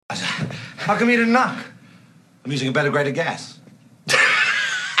How come you didn't knock? I'm using a better grade of gas.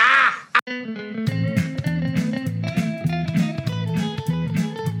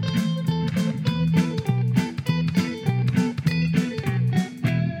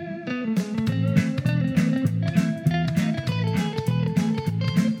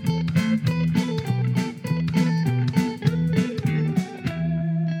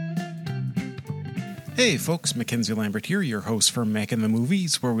 Hey folks, Mackenzie Lambert here, your host for Mac and the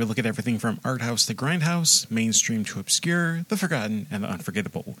Movies, where we look at everything from art house to grindhouse, mainstream to obscure, the forgotten, and the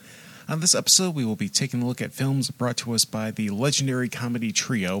unforgettable. On this episode, we will be taking a look at films brought to us by the legendary comedy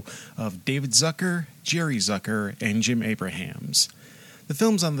trio of David Zucker, Jerry Zucker, and Jim Abrahams. The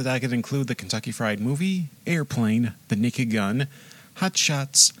films on the docket include The Kentucky Fried Movie, Airplane, The Naked Gun, Hot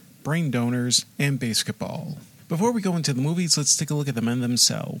Shots, Brain Donors, and Basketball. Before we go into the movies, let's take a look at the men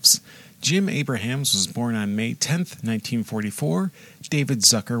themselves. Jim Abrahams was born on May 10th, 1944. David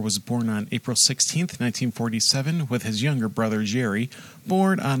Zucker was born on April 16th, 1947, with his younger brother Jerry,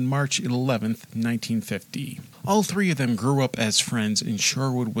 born on March 11th, 1950. All three of them grew up as friends in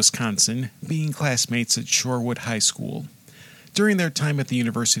Shorewood, Wisconsin, being classmates at Shorewood High School. During their time at the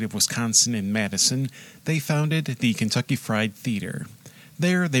University of Wisconsin in Madison, they founded the Kentucky Fried Theater.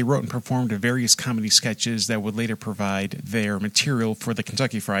 There, they wrote and performed various comedy sketches that would later provide their material for the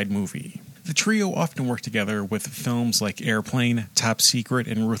Kentucky Fried Movie. The trio often worked together with films like Airplane, Top Secret,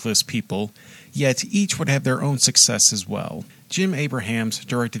 and Ruthless People, yet each would have their own success as well. Jim Abrahams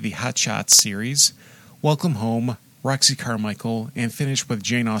directed the Hot Shots series, Welcome Home, Roxy Carmichael, and finished with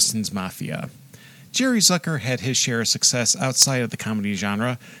Jane Austen's Mafia. Jerry Zucker had his share of success outside of the comedy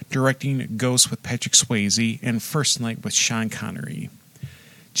genre, directing Ghost with Patrick Swayze and First Night with Sean Connery.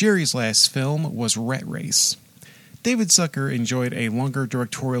 Jerry's last film was Rat Race. David Zucker enjoyed a longer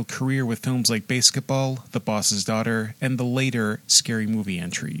directorial career with films like Basketball, The Boss's Daughter, and the later Scary Movie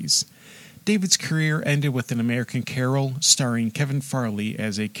entries. David's career ended with An American Carol, starring Kevin Farley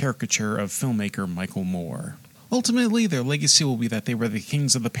as a caricature of filmmaker Michael Moore. Ultimately, their legacy will be that they were the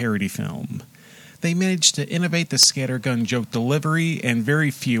kings of the parody film. They managed to innovate the scattergun joke delivery, and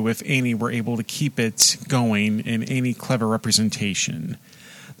very few, if any, were able to keep it going in any clever representation.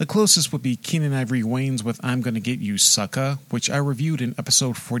 The closest would be Keenen Ivory Wayans with I'm Gonna Get You, Sucka, which I reviewed in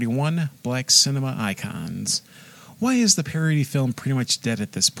episode 41, Black Cinema Icons. Why is the parody film pretty much dead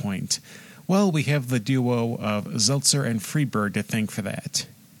at this point? Well, we have the duo of Zeltzer and Freeberg to thank for that.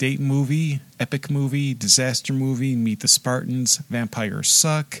 Date Movie, Epic Movie, Disaster Movie, Meet the Spartans, Vampires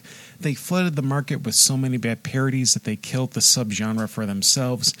Suck. They flooded the market with so many bad parodies that they killed the subgenre for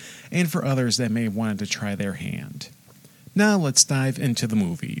themselves and for others that may have wanted to try their hand. Now let's dive into the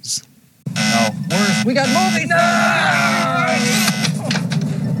movies. We got movies!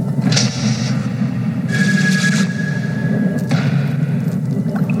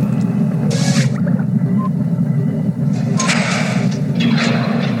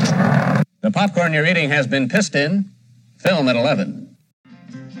 The popcorn you're eating has been pissed in. Film at 11.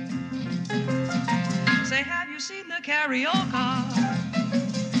 Say, have you seen the carioca?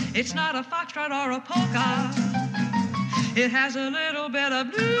 It's not a foxtrot or a polka. It has a little bit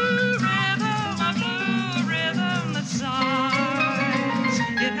of blue rhythm that sighs.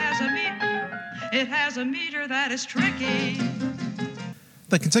 It has a meter that is tricky.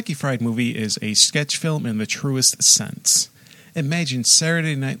 The Kentucky Fried Movie is a sketch film in the truest sense. Imagine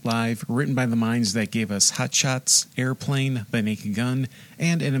Saturday Night Live, written by the minds that gave us Hot Shots, Airplane, The Naked Gun,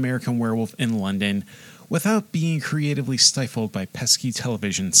 and An American Werewolf in London, without being creatively stifled by pesky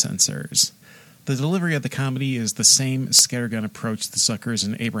television censors. The delivery of the comedy is the same scattergun approach the Zuckers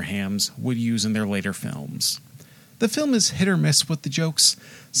and Abrahams would use in their later films. The film is hit or miss with the jokes.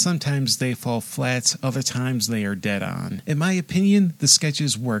 Sometimes they fall flat, other times they are dead on. In my opinion, the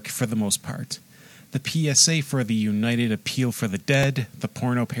sketches work for the most part. The PSA for the United Appeal for the Dead, the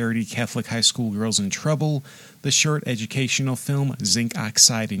porno parody Catholic High School Girls in Trouble, the short educational film Zinc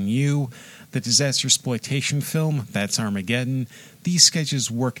Oxide and You, the disaster exploitation film That's Armageddon. These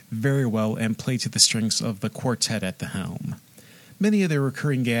sketches work very well and play to the strengths of the quartet at the helm. Many of their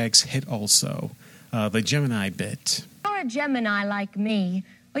recurring gags hit also. The Gemini bit. You're a Gemini like me,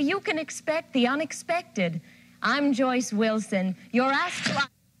 or you can expect the unexpected. I'm Joyce Wilson. You're asked.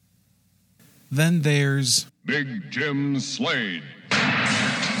 Then there's Big Jim Slade.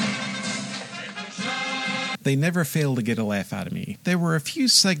 They never fail to get a laugh out of me. There were a few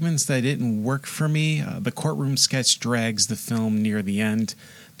segments that didn't work for me. The courtroom sketch drags the film near the end.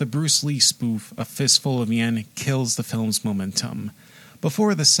 The Bruce Lee spoof, A Fistful of Yen, kills the film's momentum.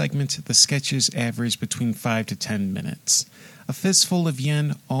 Before the segment, the sketches average between 5 to 10 minutes. A Fistful of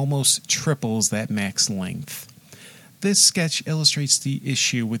Yen almost triples that max length. This sketch illustrates the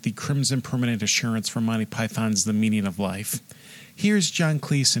issue with the Crimson Permanent Assurance from Monty Python's The Meaning of Life. Here's John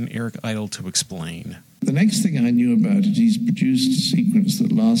Cleese and Eric Idle to explain. The next thing I knew about it, he's produced a sequence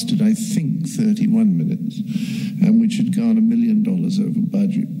that lasted, I think, 31 minutes, and which had gone $1 million over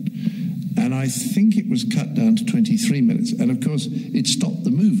budget. And I think it was cut down to 23 minutes. And, of course, it stopped the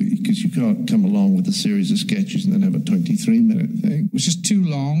movie, because you can't come along with a series of sketches and then have a 23-minute thing. It was just too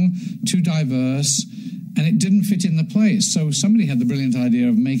long, too diverse, and it didn't fit in the place. So somebody had the brilliant idea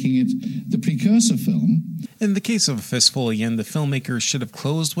of making it the precursor film. In the case of A Fistful of Yen, the filmmakers should have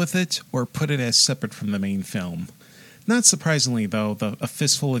closed with it or put it as separate from the main film. Not surprisingly, though, A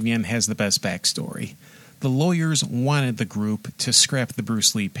Fistful of Yen has the best backstory. The lawyers wanted the group to scrap the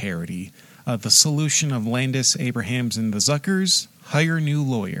Bruce Lee parody. The solution of Landis, Abrahams, and the Zuckers? Hire new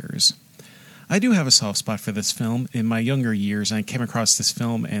lawyers. I do have a soft spot for this film. In my younger years, I came across this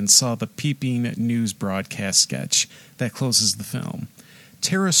film and saw the Peeping News broadcast sketch that closes the film.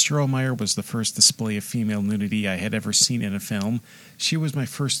 Tara Strohmeyer was the first display of female nudity I had ever seen in a film. She was my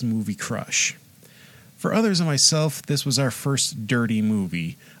first movie crush. For others and myself, this was our first dirty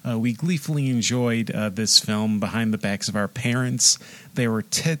movie. We gleefully enjoyed this film behind the backs of our parents. There were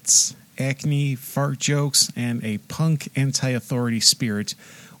tits, acne, fart jokes, and a punk anti-authority spirit,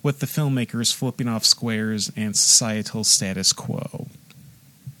 with the filmmakers flipping off squares and societal status quo.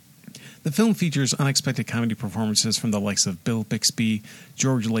 The film features unexpected comedy performances from the likes of Bill Bixby,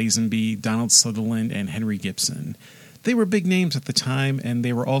 George Lazenby, Donald Sutherland, and Henry Gibson. They were big names at the time, and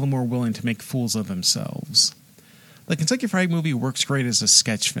they were all the more willing to make fools of themselves. The Kentucky Fried Movie works great as a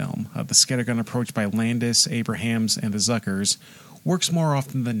sketch film. The scattergun approach by Landis, Abrahams, and the Zuckers works more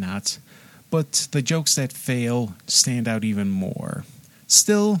often than not, but the jokes that fail stand out even more.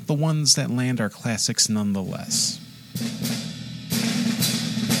 Still, the ones that land are classics nonetheless.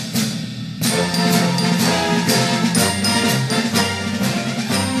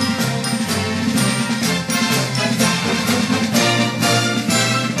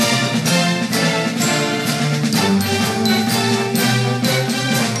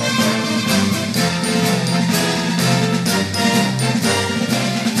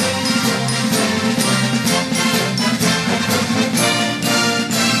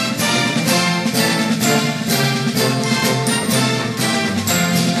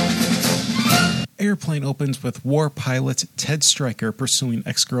 Airplane opens with war pilot Ted Stryker pursuing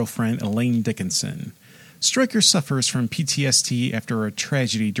ex-girlfriend Elaine Dickinson. Stryker suffers from PTSD after a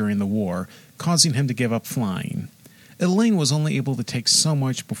tragedy during the war, causing him to give up flying. Elaine was only able to take so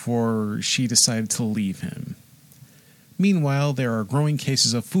much before she decided to leave him. Meanwhile, there are growing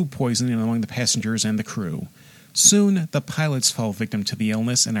cases of food poisoning among the passengers and the crew. Soon, the pilots fall victim to the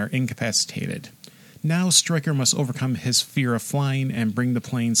illness and are incapacitated. Now, Stryker must overcome his fear of flying and bring the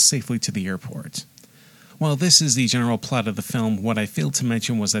plane safely to the airport. While this is the general plot of the film, what I failed to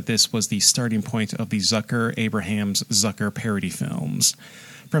mention was that this was the starting point of the Zucker-Abrahams-Zucker parody films.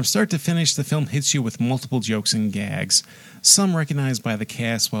 From start to finish, the film hits you with multiple jokes and gags, some recognized by the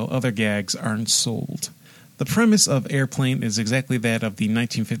cast while other gags aren't sold. The premise of Airplane is exactly that of the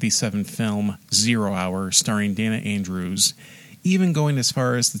 1957 film 0 Hour, starring Dana Andrews, even going as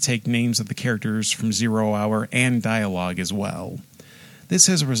far as to take names of the characters from 0 Hour and dialogue as well. This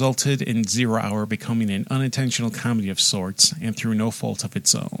has resulted in 0 Hour becoming an unintentional comedy of sorts, and through no fault of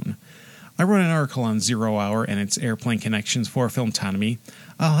its own. I wrote an article on 0 Hour and its airplane connections for Filmtonomy.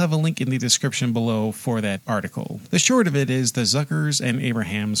 I'll have a link in the description below for that article. The short of it is the Zuckers and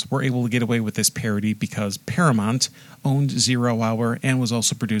Abrahams were able to get away with this parody because Paramount owned 0 Hour and was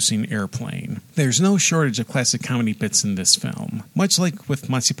also producing Airplane. There's no shortage of classic comedy bits in this film. Much like with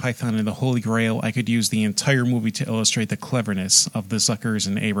Monty Python and the Holy Grail, I could use the entire movie to illustrate the cleverness of the Zuckers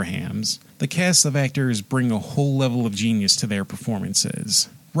and Abrahams. The cast of actors bring a whole level of genius to their performances.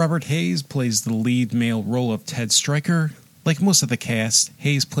 Robert Hayes plays the lead male role of Ted Stryker. Like most of the cast,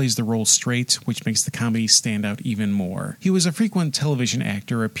 Hayes plays the role straight, which makes the comedy stand out even more. He was a frequent television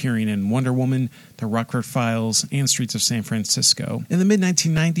actor, appearing in Wonder Woman, The Rockford Files, and Streets of San Francisco. In the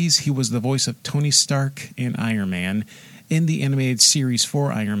mid-1990s, he was the voice of Tony Stark in Iron Man, in the animated series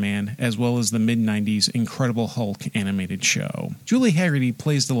for Iron Man, as well as the mid-90s Incredible Hulk animated show. Julie Haggerty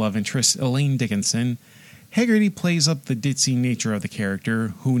plays the love interest, Elaine Dickinson. Haggerty plays up the ditzy nature of the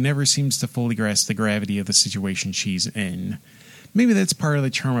character, who never seems to fully grasp the gravity of the situation she's in. Maybe that's part of the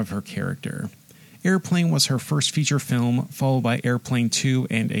charm of her character. Airplane was her first feature film, followed by Airplane 2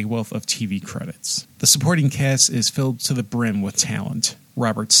 and a wealth of TV credits. The supporting cast is filled to the brim with talent.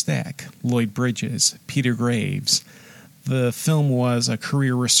 Robert Stack, Lloyd Bridges, Peter Graves. The film was a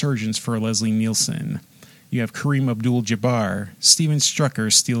career resurgence for Leslie Nielsen. You have Kareem Abdul-Jabbar. Steven Stryker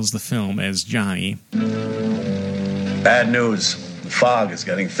steals the film as Johnny. Bad news. The fog is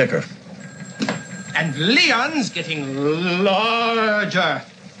getting thicker. And Leon's getting larger.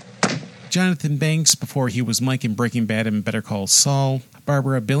 Jonathan Banks, before he was Mike in Breaking Bad and Better Call Saul.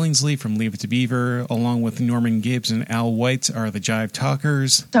 Barbara Billingsley from Leave It to Beaver, along with Norman Gibbs and Al White, are the Jive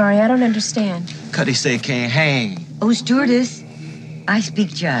Talkers. Sorry, I don't understand. Cuddy say can't hang. Oh, stewardess, I speak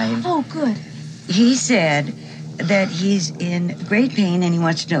jive. Oh, good. He said that he's in great pain and he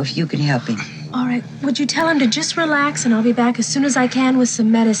wants to know if you can help him. All right, would you tell him to just relax and I'll be back as soon as I can with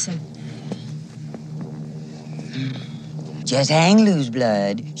some medicine. Just hang loose,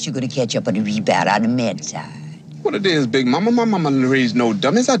 blood. She's gonna catch up on the rebound on the med side. What it is, Big Mama? My mama raised no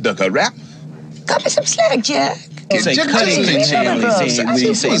dummies. I duck a rap. Cut me some slack, Jack. Say cutting we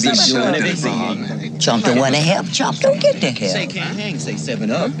say be doing everything. Chump don't want to help. Chump don't get the help. Say can't hang. Say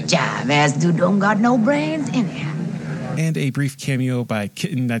 7-Up. Jive ass dude don't got no brains anyhow. And a brief cameo by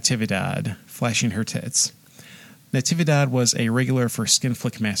Kitten Natividad, flashing her tits. Natividad was a regular for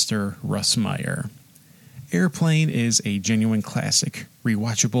Skinflick master Russ Meyer. Airplane is a genuine classic,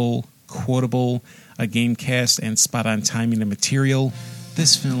 rewatchable, quotable, a game cast and spot-on timing and material.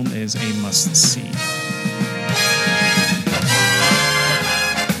 This film is a must-see.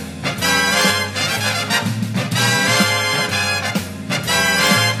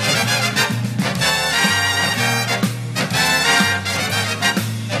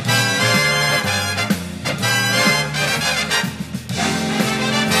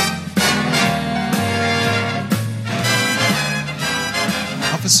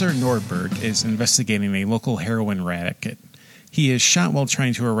 Officer Nordberg is investigating a local heroin racket. He is shot while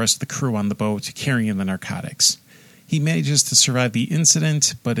trying to arrest the crew on the boat carrying the narcotics. He manages to survive the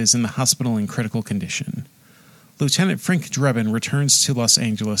incident, but is in the hospital in critical condition. Lieutenant Frank Drebin returns to Los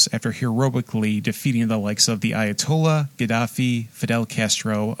Angeles after heroically defeating the likes of the Ayatollah, Gaddafi, Fidel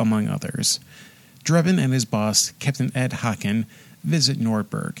Castro, among others. Drebin and his boss, Captain Ed Hocken, visit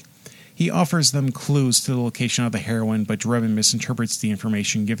Nordberg. He offers them clues to the location of the heroin, but Drebin misinterprets the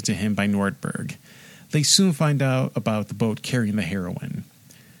information given to him by Nordberg. They soon find out about the boat carrying the heroin.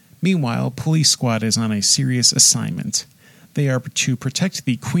 Meanwhile, Police Squad is on a serious assignment. They are to protect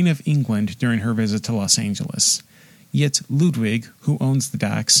the Queen of England during her visit to Los Angeles. Yet Ludwig, who owns the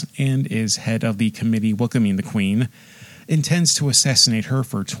docks and is head of the committee welcoming the Queen, intends to assassinate her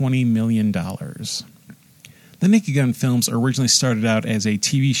for $20 million. The Naked Gun films originally started out as a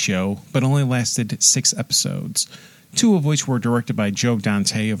TV show, but only lasted 6 episodes, 2 of which were directed by Joe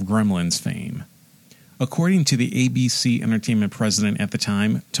Dante of Gremlins fame. According to the ABC Entertainment president at the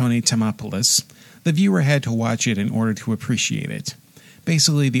time, Tony Tamopoulos, the viewer had to watch it in order to appreciate it.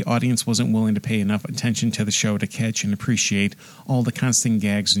 Basically, the audience wasn't willing to pay enough attention to the show to catch and appreciate all the constant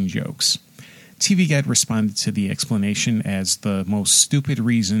gags and jokes. TV Guide responded to the explanation as the most stupid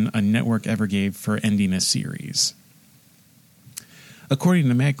reason a network ever gave for ending a series. According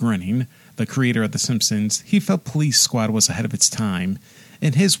to Matt Groening, the creator of The Simpsons, he felt Police Squad was ahead of its time.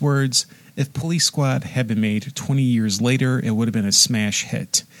 In his words, if Police Squad had been made 20 years later, it would have been a smash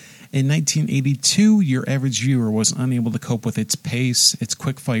hit. In 1982, your average viewer was unable to cope with its pace, its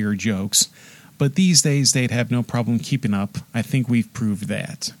quick-fire jokes, but these days they'd have no problem keeping up. I think we've proved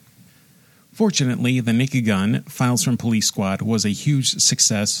that. Fortunately, The Naked Gun, Files from Police Squad, was a huge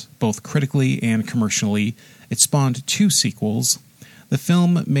success, both critically and commercially. It spawned 2 sequels. The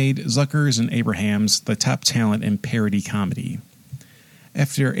film made Zuckers and Abrahams the top talent in parody comedy.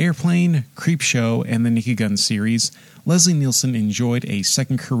 After Airplane, Creepshow, and the Naked Gun series, Leslie Nielsen enjoyed a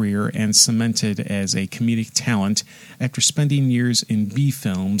second career and cemented as a comedic talent after spending years in B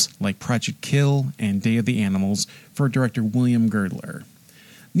films like Project Kill and Day of the Animals for director William Girdler.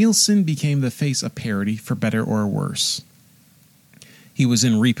 Nielsen became the face of parody for better or worse. He was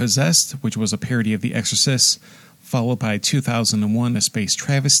in Repossessed, which was a parody of The Exorcist, followed by 2001 A Space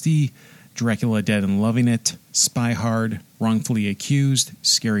Travesty, Dracula Dead and Loving It, Spy Hard, Wrongfully Accused,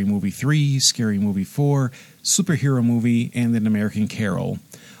 Scary Movie 3, Scary Movie 4, Superhero Movie, and An American Carol,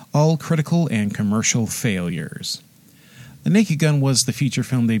 all critical and commercial failures. The Naked Gun was the feature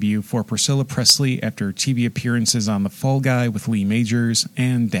film debut for Priscilla Presley after TV appearances on The Fall Guy with Lee Majors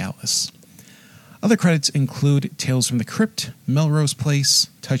and Dallas. Other credits include Tales from the Crypt, Melrose Place,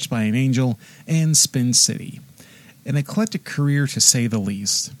 Touched by an Angel, and Spin City. An eclectic career to say the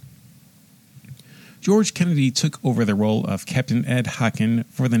least. George Kennedy took over the role of Captain Ed Hocken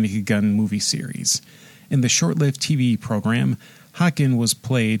for the Naked Gun movie series. In the short-lived TV program, Hocken was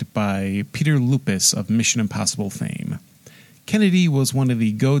played by Peter Lupus of Mission Impossible fame. Kennedy was one of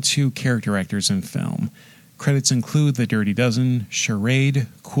the go-to character actors in film. Credits include The Dirty Dozen, Charade,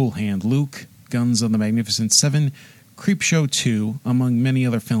 Cool Hand Luke, Guns of the Magnificent Seven, Creepshow 2, among many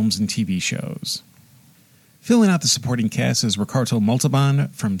other films and TV shows. Filling out the supporting cast is Ricardo Montalban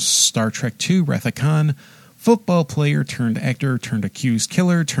from Star Trek II, Wrath of Khan, football player turned actor turned accused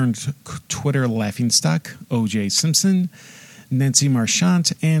killer turned Twitter laughingstock, O.J. Simpson, Nancy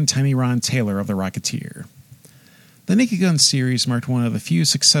Marchant, and Tiny Ron Taylor of The Rocketeer. The Naked Gun series marked one of the few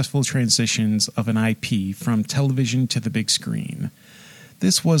successful transitions of an IP from television to the big screen.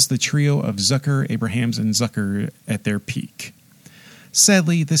 This was the trio of Zucker, Abrahams, and Zucker at their peak.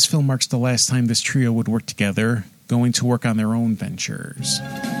 Sadly, this film marks the last time this trio would work together, going to work on their own ventures.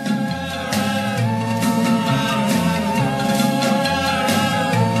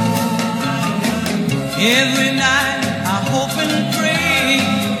 Every night I hope and pray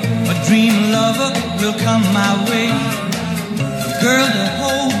a dream lover will come my way, a girl to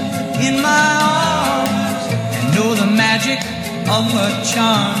hold in my arms and know the magic of her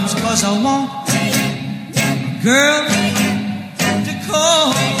charms, 'cause I want a girl to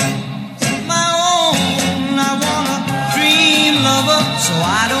call my own. I want a dream lover so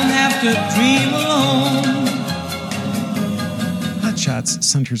I don't have to dream alone. Hot Shots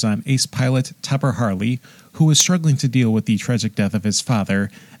centers on ace pilot Topper Harley, who is struggling to deal with the tragic death of his father,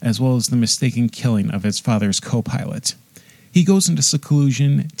 as well as the mistaken killing of his father's co-pilot. He goes into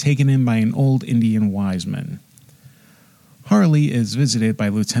seclusion, taken in by an old Indian wise man. Harley is visited by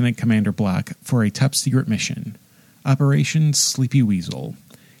Lieutenant Commander Block for a top-secret mission, Operation Sleepy Weasel.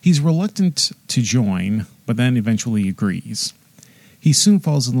 He's reluctant to join, but then eventually agrees. He soon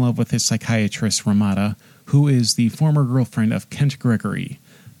falls in love with his psychiatrist, Ramada, who is the former girlfriend of Kent Gregory,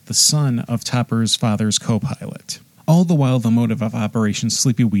 the son of Topper's father's co-pilot. All the while, the motive of Operation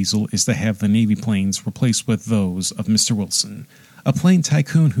Sleepy Weasel is to have the Navy planes replaced with those of Mr. Wilson, a plane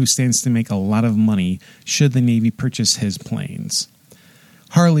tycoon who stands to make a lot of money should the Navy purchase his planes.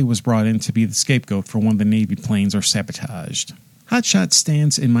 Harley was brought in to be the scapegoat for when the Navy planes are sabotaged. Hot Shots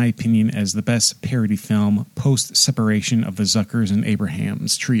stands, in my opinion, as the best parody film post-separation of the Zuckers and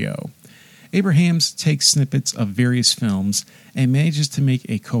Abrahams trio. Abrahams takes snippets of various films and manages to make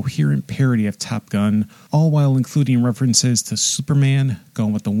a coherent parody of Top Gun, all while including references to Superman,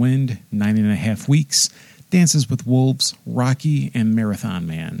 Gone with the Wind, 9.5 Weeks, Dances with Wolves, Rocky, and Marathon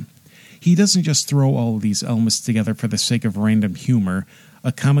Man. He doesn't just throw all of these elements together for the sake of random humor,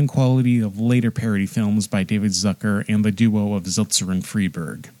 a common quality of later parody films by David Zucker and the duo of Ziltzer and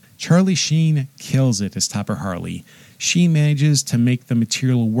Freeberg. Charlie Sheen kills it as Topper Harley. Sheen manages to make the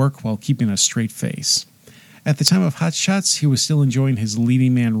material work while keeping a straight face. At the time of Hot Shots, he was still enjoying his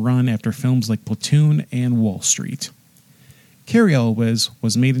leading man run after films like Platoon and Wall Street. Cary Elwes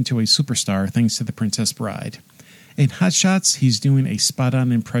was made into a superstar thanks to The Princess Bride. In Hot Shots, he's doing a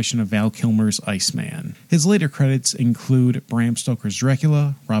spot-on impression of Val Kilmer's Iceman. His later credits include Bram Stoker's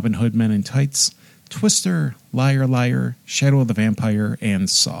Dracula, Robin Hood Men in Tights, Twister, Liar Liar, Shadow of the Vampire, and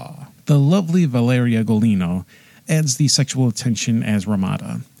Saw. The lovely Valeria Golino adds the sexual attention as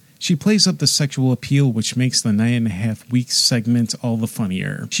Ramada. She plays up the sexual appeal, which makes the 9.5 Weeks segment all the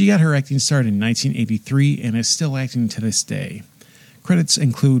funnier. She got her acting start in 1983 and is still acting to this day. Credits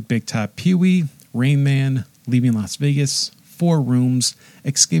include Big Top Pee-wee, Rain Man, Leaving Las Vegas, 4 Rooms,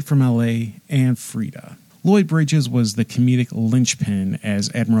 Escape from L.A., and Frida. Lloyd Bridges was the comedic linchpin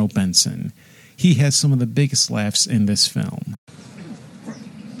as Admiral Benson. He has some of the biggest laughs in this film.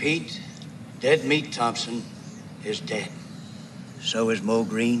 Pete, Dead Meat Thompson is dead. So is Mo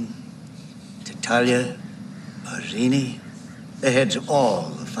Green, Titalia, Barzini, the heads of all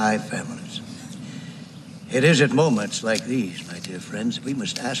the 5 families. It is at moments like these, my dear friends, that we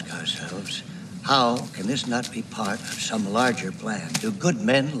must ask ourselves, how can this not be part of some larger plan? Do good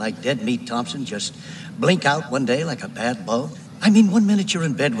men like Dead Meat Thompson just blink out one day like a bad bug? I mean, one minute you're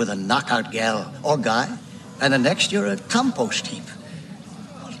in bed with a knockout gal or guy, and the next you're a compost heap.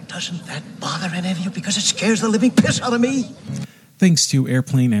 Well, doesn't that bother any of you? Because it scares the living piss out of me. Thanks to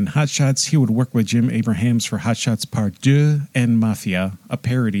Airplane and Hot Shots, he would work with Jim Abrahams for Hot Shots Part 2 and Mafia, a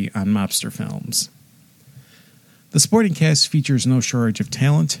parody on mobster films. The supporting cast features no shortage of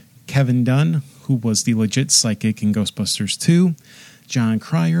talent. Kevin Dunn, who was the legit psychic in Ghostbusters 2, John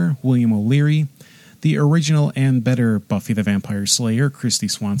Cryer, William O'Leary, the original and better Buffy the Vampire Slayer, Christy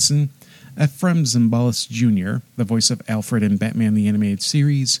Swanson, Ephraim Zimbalist Jr., the voice of Alfred in Batman the Animated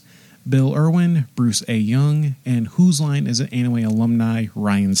Series, Bill Irwin, Bruce A. Young, and Whose Line Is It Anyway alumni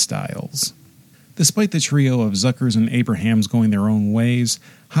Ryan Stiles. Despite the trio of Zuckers and Abrahams going their own ways,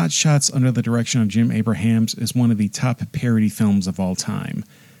 Hot Shots under the direction of Jim Abrahams is one of the top parody films of all time.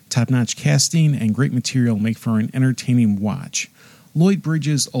 Top-notch casting and great material make for an entertaining watch. Lloyd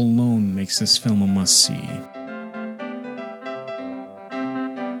Bridges alone makes this film a must-see.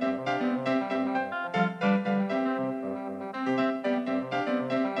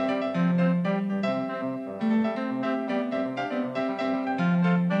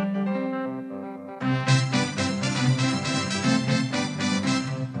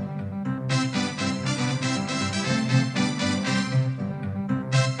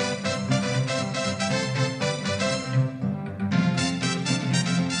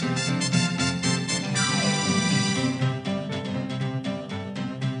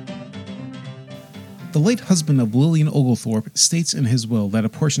 The late husband of Lillian Oglethorpe states in his will that a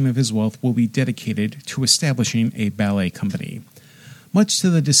portion of his wealth will be dedicated to establishing a ballet company. Much to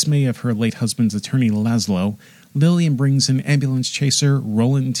the dismay of her late husband's attorney Laszlo, Lillian brings in ambulance chaser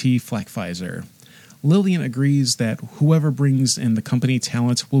Roland T. Flackpfizer. Lillian agrees that whoever brings in the company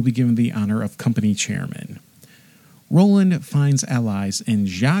talent will be given the honor of company chairman. Roland finds allies in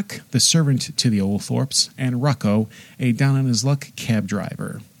Jacques, the servant to the Oglethorpes, and Rocco, a down-on-his-luck cab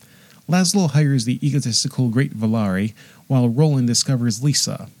driver. Laszlo hires the egotistical Great Valari, while Roland discovers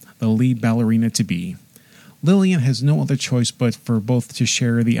Lisa, the lead ballerina-to-be. Lillian has no other choice but for both to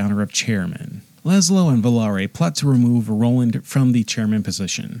share the honor of chairman. Laszlo and Valari plot to remove Roland from the chairman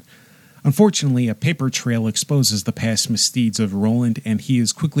position. Unfortunately, a paper trail exposes the past misdeeds of Roland, and he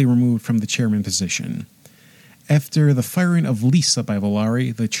is quickly removed from the chairman position. After the firing of Lisa by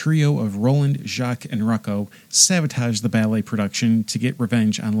Valari, the trio of Roland, Jacques, and Rocco sabotage the ballet production to get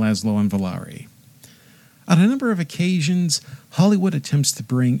revenge on Laszlo and Valari. On a number of occasions, Hollywood attempts to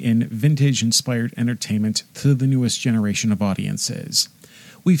bring in vintage-inspired entertainment to the newest generation of audiences.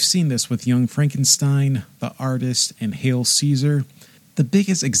 We've seen this with Young Frankenstein, The Artist, and Hail Caesar. The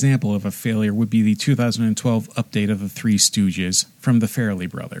biggest example of a failure would be the 2012 update of The Three Stooges from the Farrelly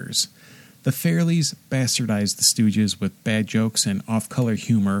brothers. The Farrellys bastardized the Stooges with bad jokes and off-color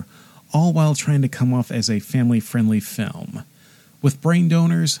humor, all while trying to come off as a family-friendly film. With Brain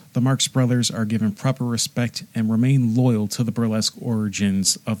Donors, the Marx Brothers are given proper respect and remain loyal to the burlesque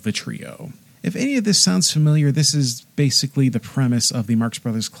origins of the trio. If any of this sounds familiar, this is basically the premise of the Marx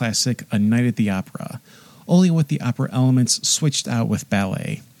Brothers classic A Night at the Opera, only with the opera elements switched out with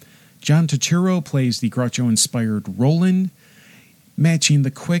ballet. John Turturro plays the Groucho-inspired Roland, matching the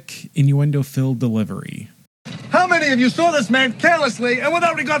quick, innuendo-filled delivery. How many of you saw this man carelessly and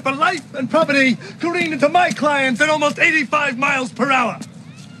without regard for life and property careen into my clients at almost 85 miles per hour?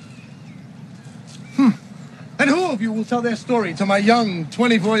 And who of you will tell their story to my young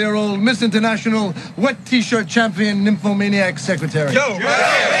 24-year-old Miss International wet t-shirt champion nymphomaniac secretary?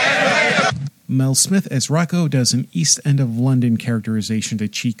 Mel Smith as Rocco does an East End of London characterization to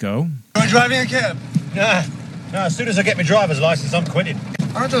Chico. Am I driving a cab? No, as soon as I get my driver's license, I'm quitting.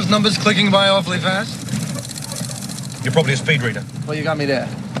 Aren't those numbers clicking by awfully fast? You're probably a speed reader. Well, you got me there.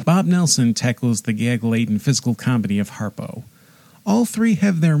 Bob Nelson tackles the gag-laden physical comedy of Harpo. All three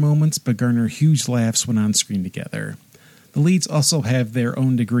have their moments, but garner huge laughs when on screen together. The leads also have their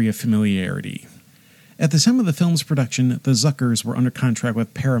own degree of familiarity. At the time of the film's production, the Zuckers were under contract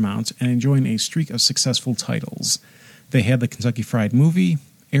with Paramount and enjoying a streak of successful titles. They had the Kentucky Fried Movie,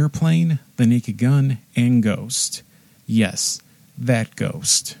 Airplane, The Naked Gun, and Ghost. Yes, that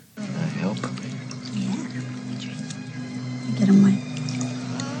Ghost. Can I help? Yeah. Get him wet.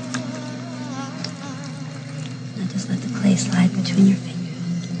 Now just let the clay slide between your fingers.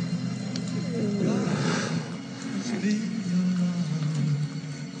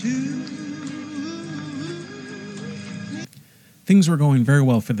 Things were going very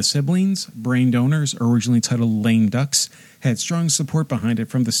well for the siblings. Brain Donors, originally titled Lame Ducks, had strong support behind it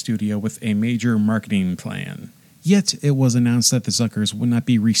from the studio with a major marketing plan. Yet, it was announced that the Zuckers would not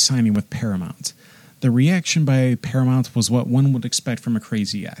be re-signing with Paramount. The reaction by Paramount was what one would expect from a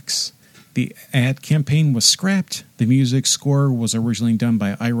Crazy Ex. The ad campaign was scrapped. The music score was originally done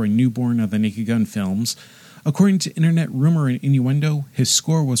by Ira Newborn of the Naked Gun films. According to internet rumor and innuendo, his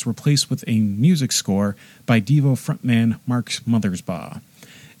score was replaced with a music score by Devo frontman Mark Mothersbaugh.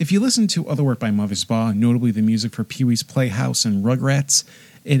 If you listen to other work by Mothersbaugh, notably the music for Pee-wee's Playhouse and Rugrats,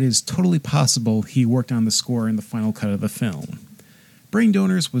 it is totally possible he worked on the score in the final cut of the film. Brain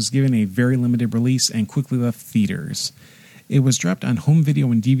Donors was given a very limited release and quickly left theaters. It was dropped on home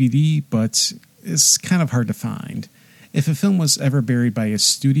video and DVD, but it's kind of hard to find. If a film was ever buried by a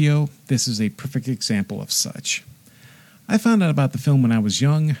studio, this is a perfect example of such. I found out about the film when I was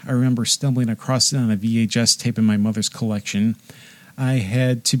young. I remember stumbling across it on a VHS tape in my mother's collection. I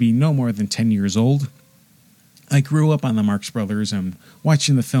had to be no more than 10 years old. I grew up on the Marx Brothers, and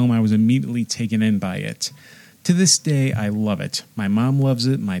watching the film, I was immediately taken in by it. To this day, I love it. My mom loves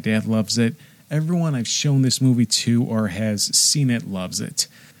it, my dad loves it. Everyone I've shown this movie to or has seen it loves it.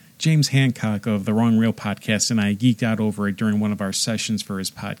 James Hancock of the Wrong Reel podcast and I geeked out over it during one of our sessions for his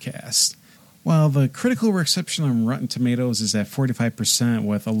podcast. While the critical reception on Rotten Tomatoes is at 45%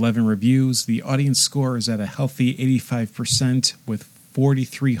 with 11 reviews, the audience score is at a healthy 85% with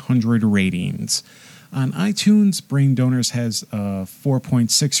 4,300 ratings. On iTunes, Brain Donors has a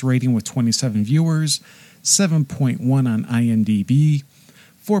 4.6 rating with 27 viewers, 7.1 on IMDb,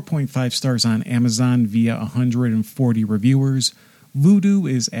 4.5 stars on Amazon via 140 reviewers, Voodoo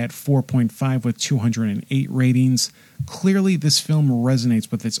is at 4.5 with 208 ratings. Clearly, this film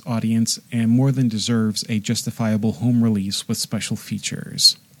resonates with its audience and more than deserves a justifiable home release with special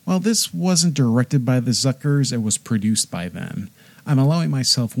features. While this wasn't directed by the Zuckers, it was produced by them. I'm allowing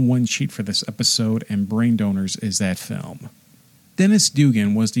myself one cheat for this episode, and Brain Donors is that film. Dennis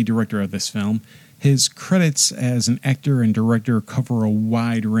Dugan was the director of this film. His credits as an actor and director cover a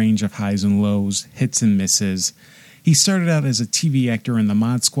wide range of highs and lows, hits and misses. He started out as a TV actor in The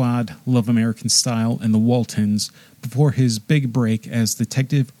Mod Squad, Love American Style, and The Waltons, before his big break as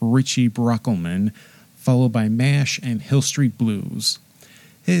Detective Richie Brockelman, followed by MASH and Hill Street Blues.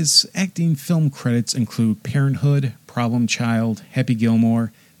 His acting film credits include Parenthood, Problem Child, Happy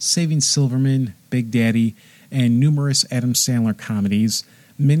Gilmore, Saving Silverman, Big Daddy, and numerous Adam Sandler comedies,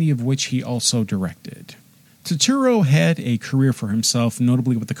 many of which he also directed. Turturro had a career for himself,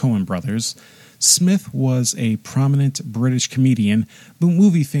 notably with the Coen brothers. Smith was a prominent British comedian, but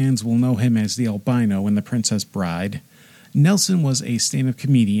movie fans will know him as the albino in The Princess Bride. Nelson was a stand-up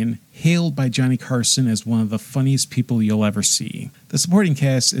comedian, hailed by Johnny Carson as one of the funniest people you'll ever see. The supporting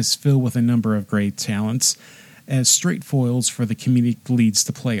cast is filled with a number of great talents, as straight foils for the comedic leads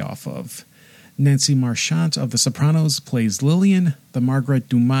to play off of. Nancy Marchant of The Sopranos plays Lillian, the Margaret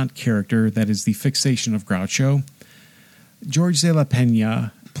Dumont character that is the fixation of Groucho. George de la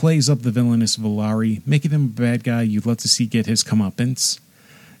Peña plays up the villainous Valari, making him a bad guy you'd love to see get his comeuppance.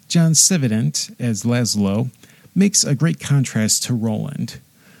 John Civident, as Laszlo, makes a great contrast to Roland.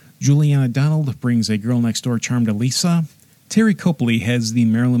 Juliana Donald brings a girl-next-door charm to Lisa. Terry Copley has the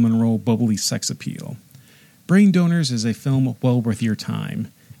Marilyn Monroe bubbly sex appeal. Brain Donors is a film well worth your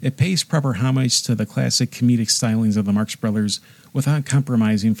time. It pays proper homage to the classic comedic stylings of the Marx Brothers without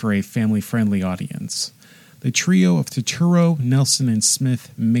compromising for a family-friendly audience. The trio of Turturro, Nelson, and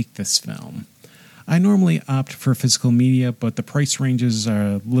Smith make this film. I normally opt for physical media, but the price ranges are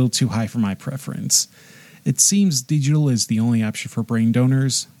a little too high for my preference. It seems digital is the only option for Brain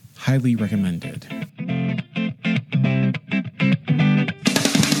Donors. Highly recommended.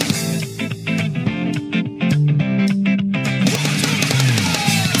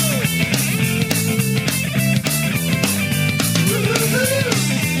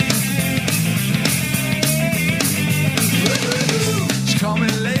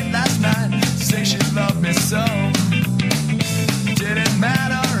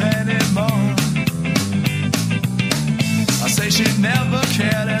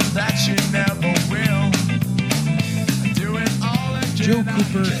 Joe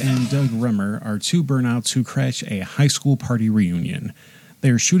Cooper and Doug Remmer are two burnouts who crash a high school party reunion.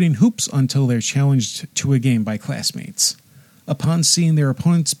 They are shooting hoops until they're challenged to a game by classmates. Upon seeing their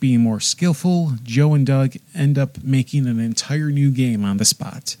opponents being more skillful, Joe and Doug end up making an entire new game on the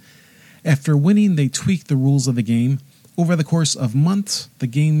spot. After winning, they tweak the rules of the game. Over the course of months, the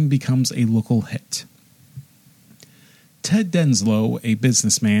game becomes a local hit. Ted Denslow, a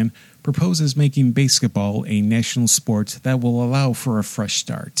businessman, proposes making basketball a national sport that will allow for a fresh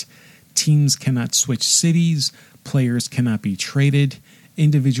start. Teams cannot switch cities, players cannot be traded,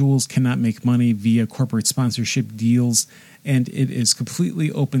 individuals cannot make money via corporate sponsorship deals, and it is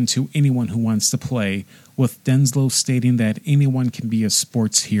completely open to anyone who wants to play, with Denslow stating that anyone can be a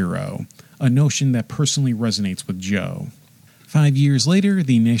sports hero, a notion that personally resonates with Joe. 5 years later,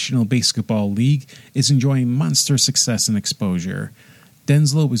 the National Basketball League is enjoying monster success and exposure.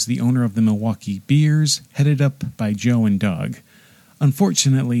 Denslow is the owner of the Milwaukee Bears, headed up by Joe and Doug.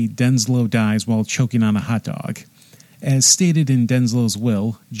 Unfortunately, Denslow dies while choking on a hot dog. As stated in Denslow's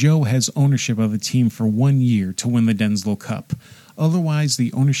will, Joe has ownership of the team for 1 year to win the Denslow Cup. Otherwise,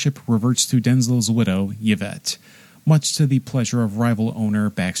 the ownership reverts to Denslow's widow, Yvette, much to the pleasure of rival owner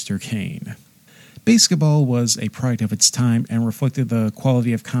Baxter Kane. Basketball was a product of its time and reflected the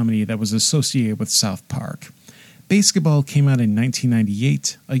quality of comedy that was associated with South Park. Basketball came out in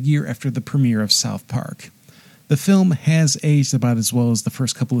 1998, a year after the premiere of South Park. The film has aged about as well as the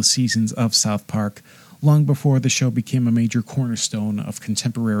first couple of seasons of South Park, long before the show became a major cornerstone of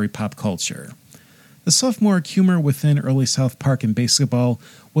contemporary pop culture. The sophomoric humor within early South Park and Basketball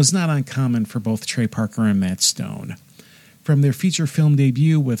was not uncommon for both Trey Parker and Matt Stone. From their feature film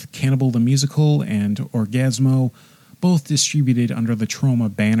debut with Cannibal the Musical and Orgasmo, both distributed under the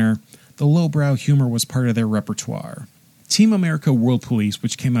Troma banner, the lowbrow humor was part of their repertoire. Team America World Police,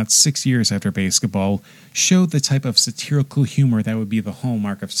 which came out 6 years after Basketball, showed the type of satirical humor that would be the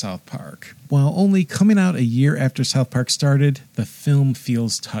hallmark of South Park. While only coming out a year after South Park started, the film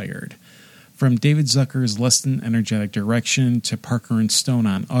feels tired. From David Zucker's less than energetic direction to Parker and Stone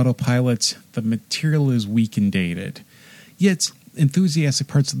on autopilot, the material is weak and dated. Yet, enthusiastic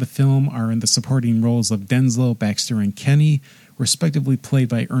parts of the film are in the supporting roles of Denslow, Baxter, and Kenny, respectively played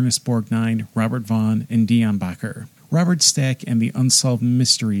by Ernest Borgnine, Robert Vaughn, and Dion Bacher. Robert Stack and the Unsolved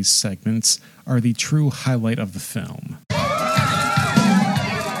Mysteries segments are the true highlight of the film.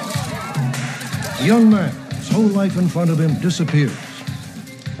 A young man, his whole life in front of him, disappears.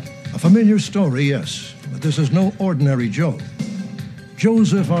 A familiar story, yes, but this is no ordinary Joe.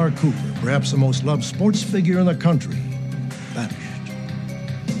 Joseph R. Cooper, perhaps the most loved sports figure in the country, vanished.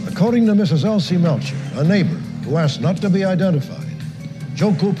 According to Mrs. Elsie Melcher, a neighbor who asked not to be identified,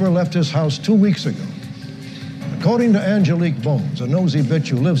 Joe Cooper left his house 2 weeks ago. According to Angelique Bones, a nosy bitch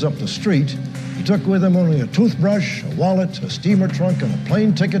who lives up the street, he took with him only a toothbrush, a wallet, a steamer trunk, and a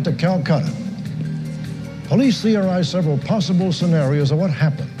plane ticket to Calcutta. Police theorize several possible scenarios of what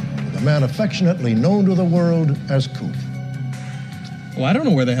happened to the man affectionately known to the world as Coop. Well, I don't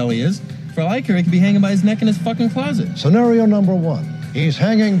know where the hell he is. For all I care, he could be hanging by his neck in his fucking closet. Scenario number 1. He's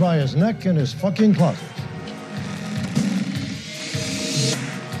hanging by his neck in his fucking closet.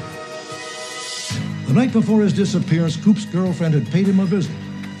 The night before his disappearance, Coop's girlfriend had paid him a visit.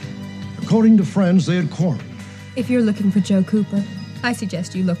 According to friends, they had quarreled. If you're looking for Joe Cooper, I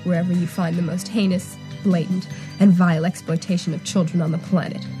suggest you look wherever you find the most heinous, blatant, and vile exploitation of children on the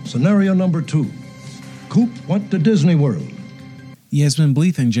planet. Scenario number 2. Coop went to Disney World. Yasmin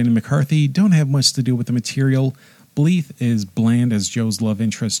Bleeth and Jenny McCarthy don't have much to do with the material. Bleeth is bland as Joe's love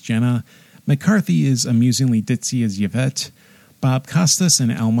interest, Jenna. McCarthy is amusingly ditzy as Yvette. Bob Costas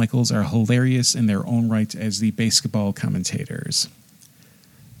and Al Michaels are hilarious in their own right as the basketball commentators.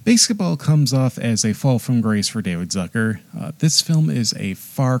 Basketball comes off as a fall from grace for David Zucker. This film is a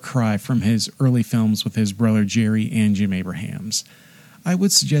far cry from his early films with his brother Jerry and Jim Abrahams. I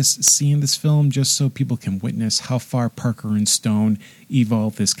would suggest seeing this film just so people can witness how far Parker and Stone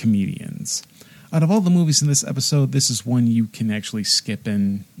evolved as comedians. Out of all the movies in this episode, this is one you can actually skip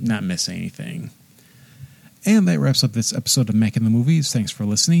and not miss anything. And that wraps up this episode of Mac in the Movies. Thanks for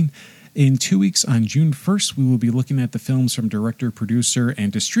listening. In 2 weeks, on June 1st, we will be looking at the films from director, producer,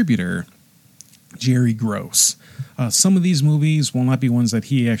 and distributor Jerry Gross. Some of these movies will not be ones that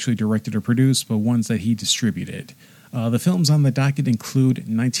he actually directed or produced, but ones that he distributed. The films on the docket include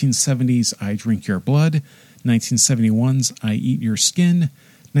 1970's I Drink Your Blood, 1971's I Eat Your Skin,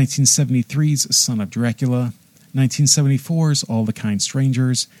 1973's Son of Dracula, 1974's All the Kind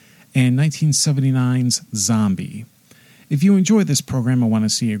Strangers, and 1979's Zombie. If you enjoy this program and want to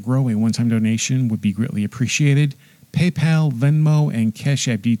see it grow, a one-time donation would be greatly appreciated. PayPal, Venmo, and Cash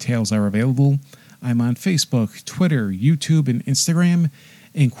App details are available. I'm on Facebook, Twitter, YouTube, and Instagram.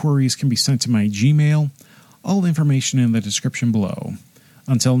 Inquiries can be sent to my Gmail. All information in the description below.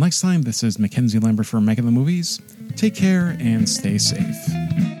 Until next time, this is Mackenzie Lambert for Mac in the Movies. Take care and stay safe.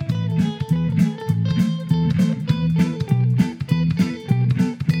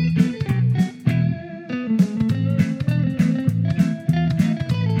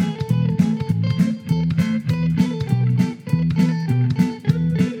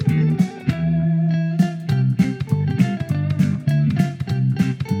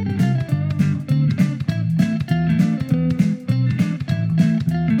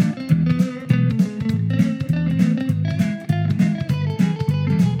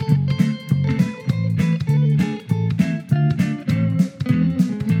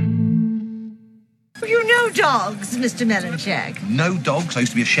 Dogs, Mr. Melanchak. No dogs. I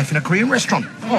used to be a chef in a Korean restaurant.